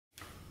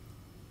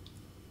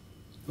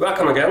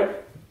Welcome again.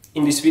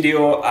 In this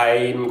video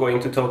I'm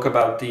going to talk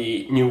about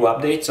the new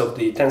updates of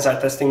the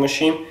tensile testing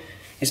machine,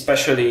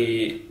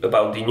 especially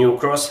about the new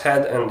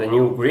crosshead and the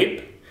new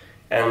grip,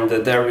 and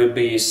there will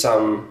be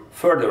some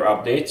further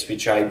updates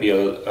which I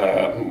will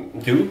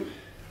do.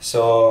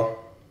 So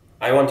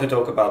I want to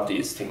talk about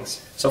these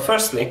things. So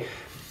firstly,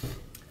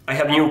 I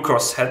have new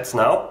crossheads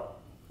now,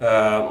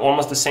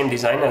 almost the same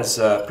design as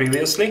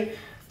previously.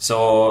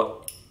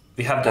 So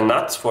we have the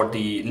nuts for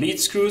the lead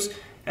screws,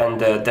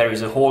 and there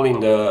is a hole in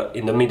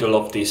the middle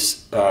of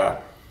this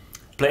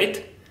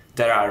plate.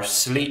 There are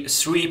three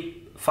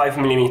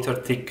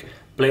 5mm thick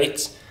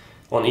plates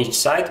on each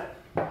side.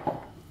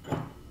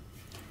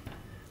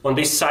 On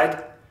this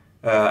side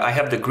I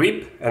have the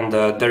grip, and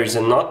there is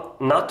a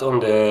nut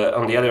on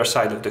the other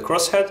side of the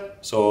crosshead,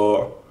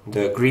 so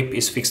the grip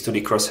is fixed to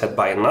the crosshead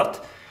by a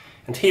nut.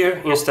 And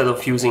here, instead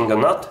of using a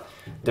nut,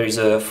 there is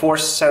a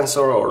force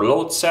sensor or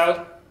load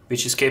cell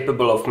which is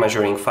capable of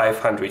measuring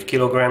 500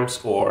 kilograms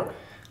or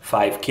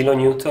 5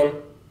 kilonewton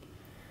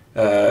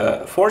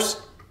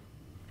force.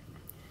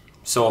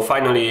 So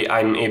finally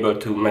I'm able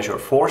to measure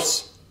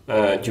force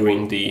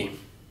during the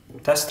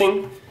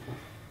testing.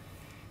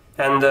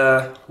 And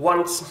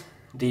once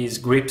these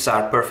grips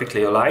are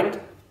perfectly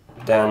aligned,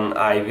 then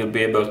I will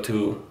be able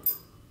to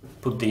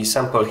put the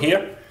sample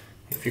here.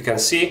 If you can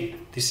see,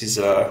 this is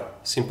a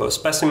simple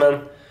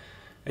specimen.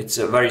 It's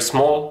very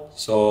small,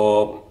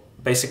 so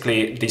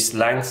basically this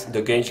length,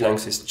 the gauge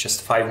length, is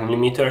just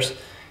 5mm,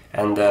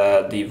 and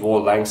the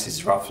wall length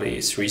is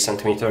roughly 3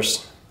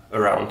 centimeters,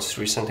 around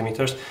 3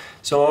 centimeters.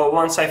 So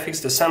once I fix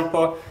the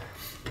sample,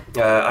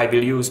 I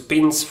will use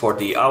pins for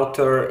the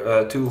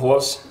outer two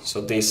holes,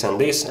 so this,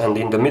 and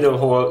in the middle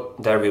hole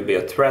there will be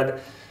a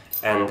thread,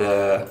 and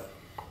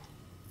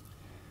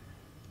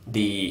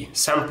the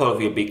sample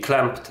will be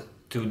clamped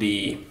to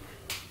the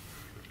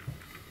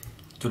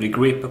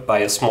grip by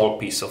a small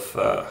piece of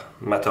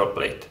metal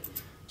plate.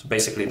 So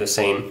basically the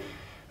same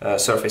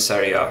surface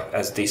area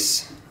as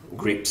this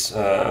grip's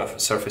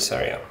surface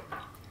area.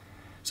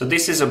 So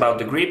this is about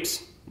the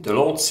grips, the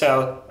load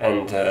cell,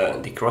 and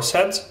the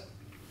crossheads.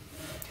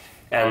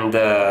 And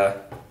there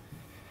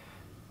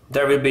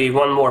will be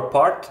one more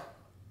part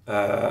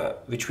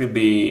which will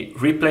be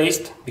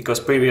replaced,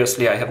 because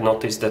previously I have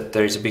noticed that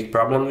there is a big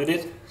problem with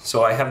it.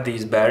 So I have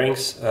these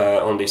bearings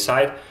on the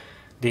side.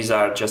 These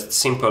are just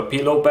simple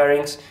pillow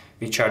bearings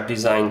which are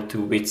designed to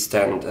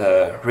withstand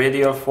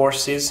radial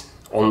forces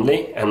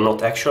only and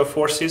not axial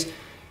forces.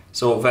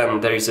 So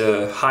when there is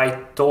a high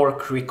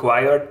torque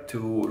required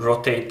to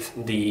rotate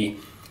the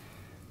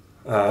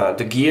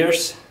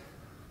gears,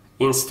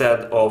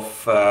 instead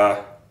of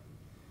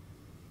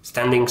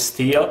standing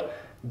still,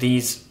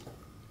 these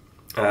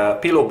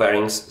pillow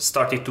bearings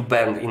started to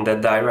bend in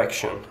that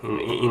direction,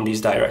 in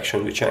this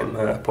direction which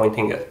I'm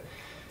pointing at.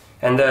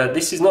 And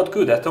this is not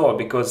good at all,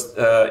 because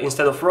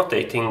instead of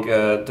rotating,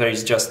 there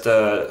is just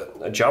a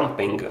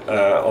jumping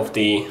of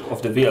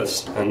the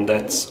wheels, and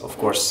that's of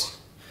course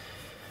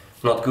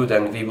not good,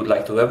 and we would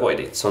like to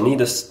avoid it. So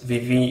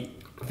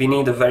we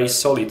need a very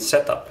solid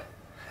setup,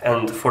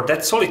 and for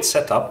that solid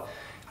setup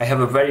I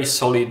have a very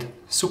solid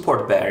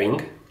support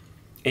bearing,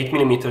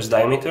 8mm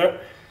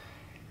diameter,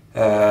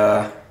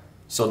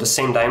 so the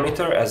same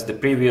diameter as the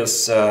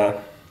previous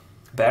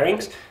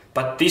bearings,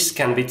 but this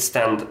can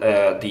withstand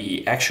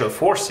the axial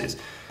forces.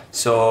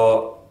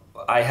 So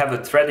I have a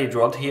threaded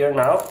rod here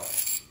now.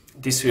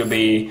 This will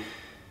be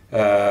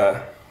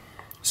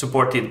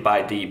supported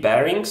by the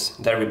bearings.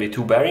 There will be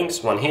two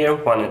bearings, one here,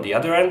 one at the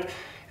other end,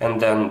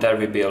 and then there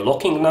will be a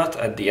locking nut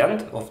at the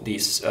end of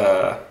this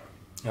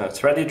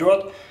threaded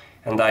rod,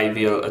 and I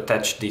will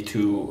attach the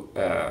two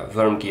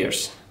worm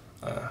gears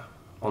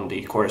on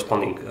the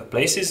corresponding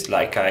places,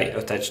 like I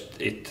attached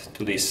it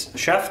to this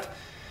shaft.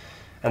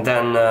 And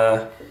then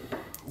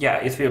yeah,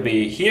 it will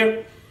be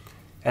here,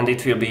 and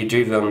it will be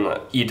driven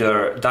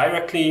either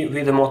directly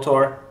with the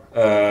motor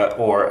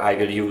or I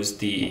will use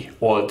the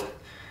old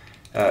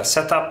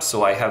setup.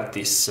 So I have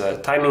this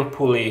timing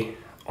pulley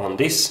on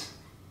this,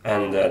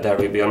 and there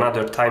will be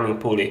another timing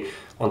pulley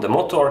on the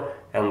motor,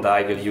 and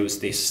I will use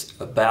this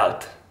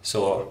belt,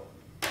 so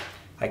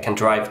I can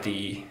drive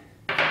the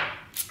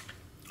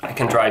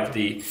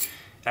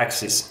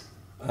axis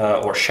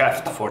or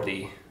shaft for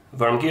the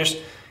worm gears,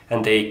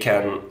 and they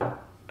can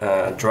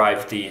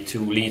drive the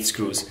two lead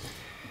screws.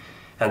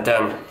 And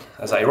then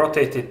as I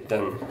rotate it,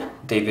 then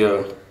they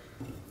will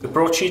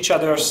approach each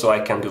other, so I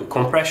can do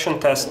compression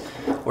test,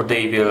 or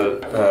they will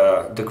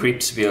the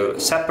grips will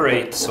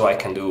separate, so I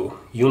can do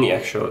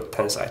uniaxial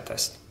tensile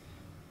test.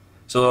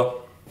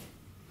 So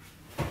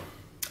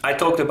I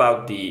talked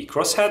about the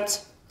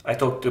crossheads, I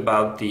talked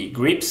about the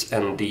grips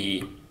and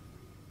the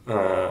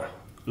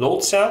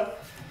load cell.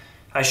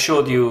 I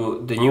showed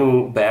you the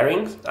new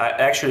bearings.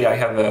 Actually I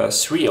have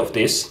 3 of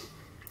this,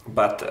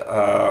 but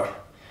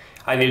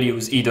I will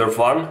use either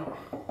one,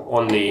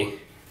 only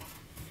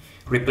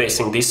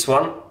replacing this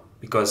one,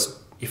 because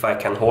if I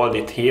can hold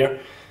it here,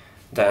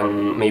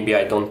 then maybe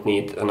I don't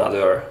need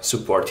another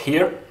support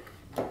here.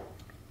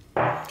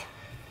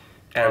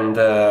 And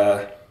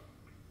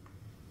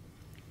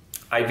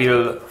I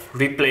will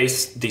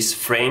replace this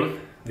frame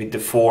with the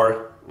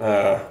 4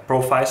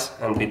 profiles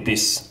and with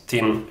this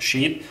thin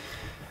sheet.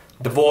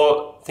 The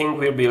whole thing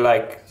will be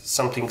like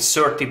something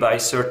 30 by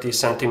 30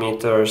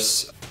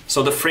 centimeters.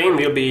 So the frame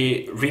will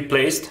be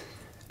replaced,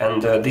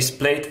 and this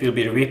plate will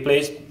be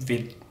replaced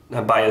with,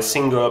 by a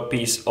single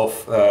piece of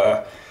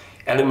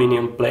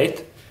aluminium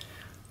plate.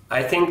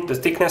 I think the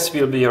thickness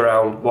will be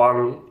around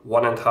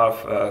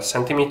 1.5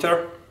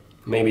 centimeter,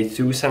 maybe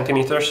 2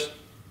 centimeters.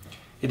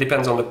 It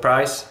depends on the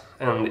price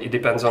and it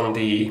depends on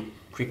the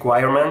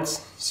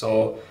requirements,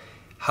 so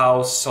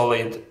how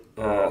solid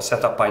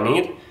setup I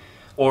need.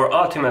 Or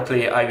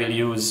ultimately I will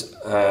use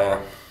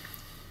a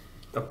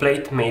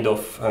plate made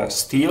of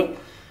steel.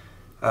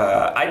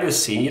 I will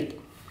see it,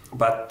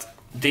 but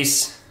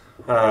this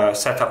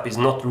setup is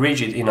not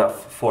rigid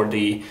enough for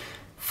the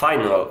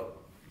final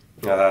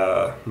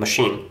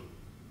machine.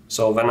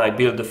 So when I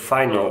build the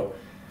final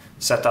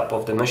setup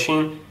of the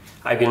machine,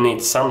 I will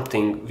need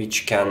something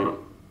which can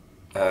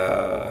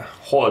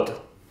hold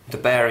the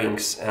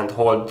bearings and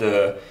hold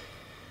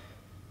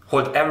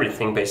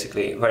everything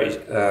basically very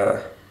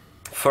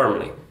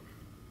firmly.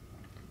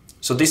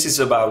 So this is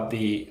about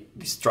the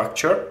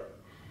structure,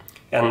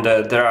 and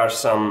there are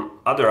some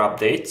other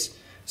updates.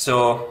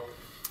 So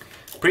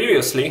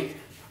previously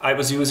I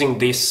was using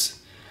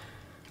this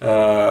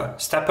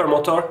stepper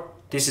motor.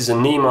 This is a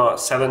NEMA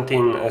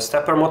 17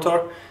 stepper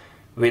motor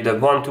with a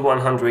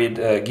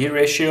 1:100 gear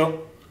ratio,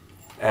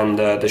 and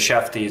the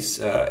shaft is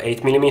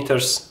 8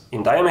 millimeters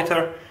in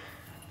diameter,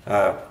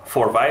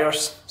 4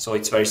 wires, so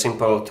it's very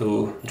simple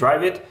to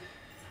drive it.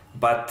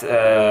 But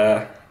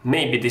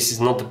maybe this is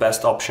not the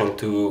best option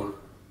to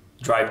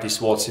drive this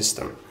whole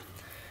system.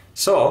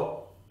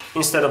 So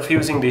instead of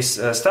using this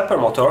stepper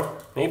motor,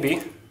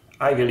 maybe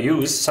I will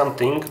use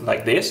something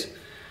like this.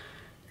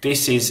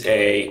 This is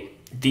a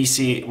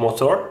DC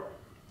motor,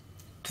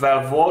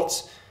 12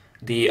 volts.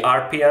 The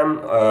RPM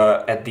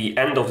at the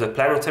end of the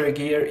planetary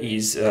gear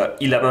is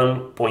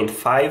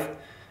 11.5.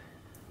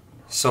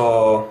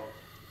 So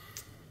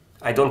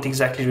I don't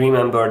exactly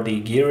remember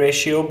the gear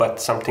ratio, but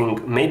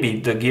something, maybe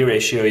the gear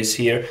ratio is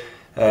here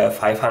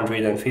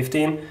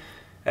 515.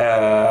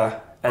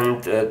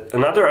 And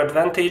another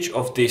advantage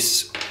of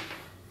this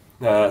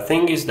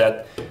thing is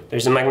that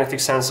there's a magnetic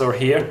sensor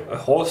here, a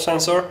Hall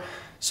sensor,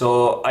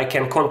 so I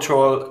can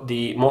control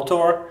the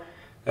motor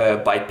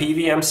by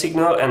PWM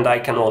signal, and I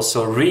can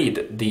also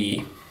read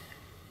the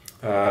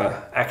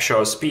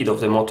actual speed of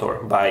the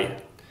motor by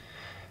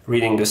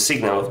reading the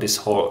signal of this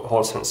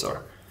Hall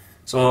sensor.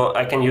 So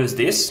I can use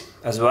this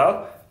as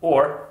well,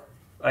 or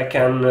I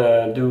can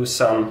do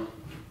some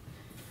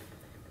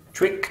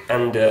trick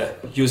and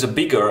use a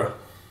bigger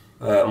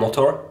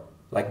motor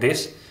like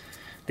this.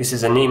 This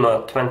is a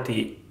NEMA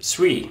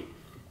 23.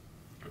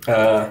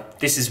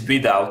 This is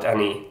without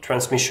any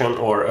transmission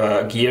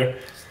or gear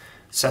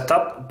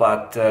setup,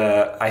 but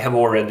I have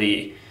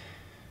already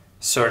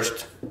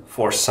searched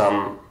for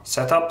some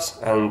setups,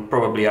 and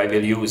probably I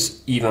will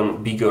use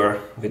even bigger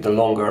with a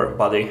longer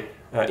body,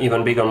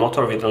 even bigger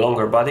motor with a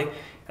longer body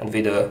and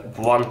with a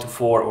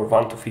 1:4 or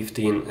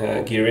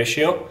 1:15 gear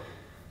ratio.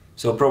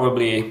 So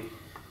probably,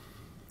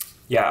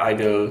 yeah, I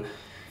will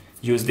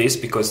use this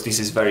because this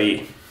is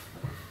very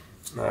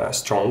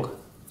strong,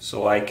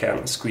 so I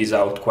can squeeze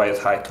out quite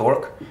high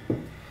torque,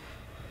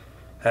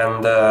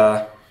 and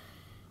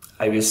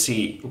I will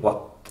see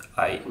what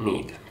I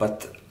need.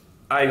 But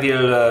I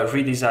will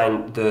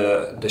redesign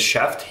the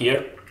shaft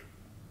here,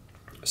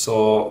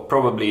 so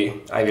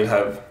probably I will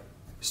have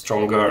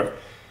stronger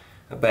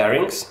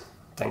bearings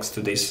thanks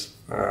to this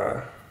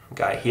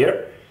guy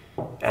here,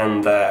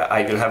 and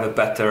I will have a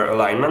better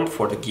alignment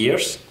for the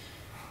gears,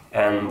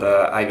 and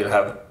I will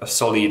have a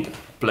solid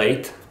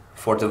plate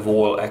for the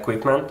whole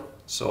equipment,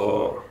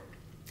 so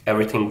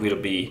everything will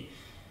be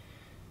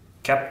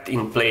kept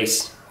in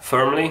place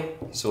firmly,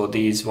 so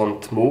these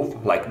won't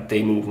move like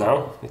they move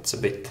now. It's a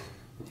bit,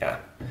 yeah,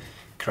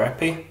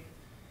 crappy.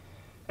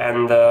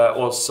 And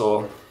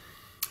also,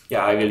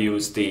 yeah, I will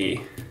use the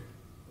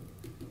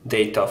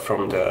data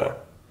from the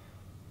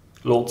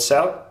load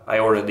cell. I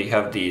already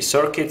have the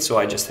circuit, so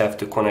I just have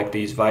to connect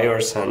these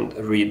wires and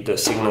read the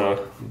signal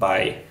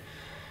by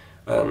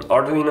an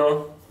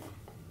Arduino,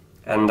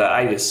 and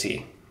I will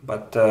see.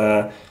 But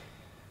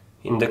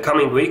in the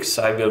coming weeks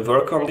I will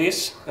work on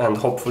this, and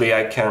hopefully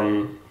I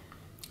can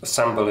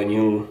assemble a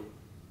new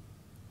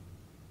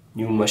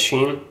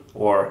machine,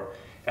 or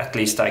at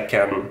least I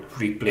can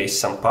replace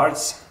some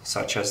parts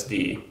such as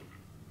the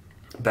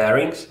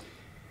bearings,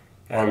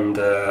 and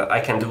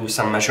I can do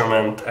some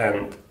measurement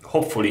and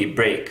hopefully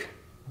break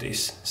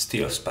this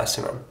steel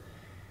specimen.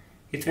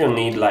 It will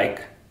need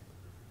like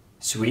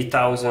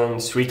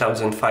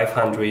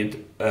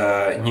 3,500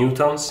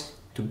 newtons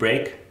to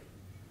break,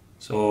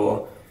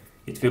 so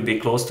it will be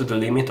close to the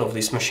limit of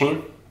this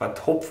machine, but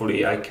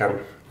hopefully I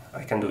can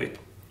do it.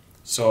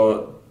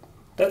 So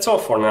that's all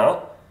for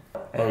now,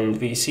 and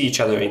we see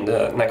each other in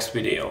the next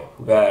video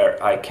where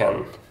I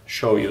can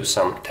show you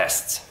some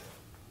tests.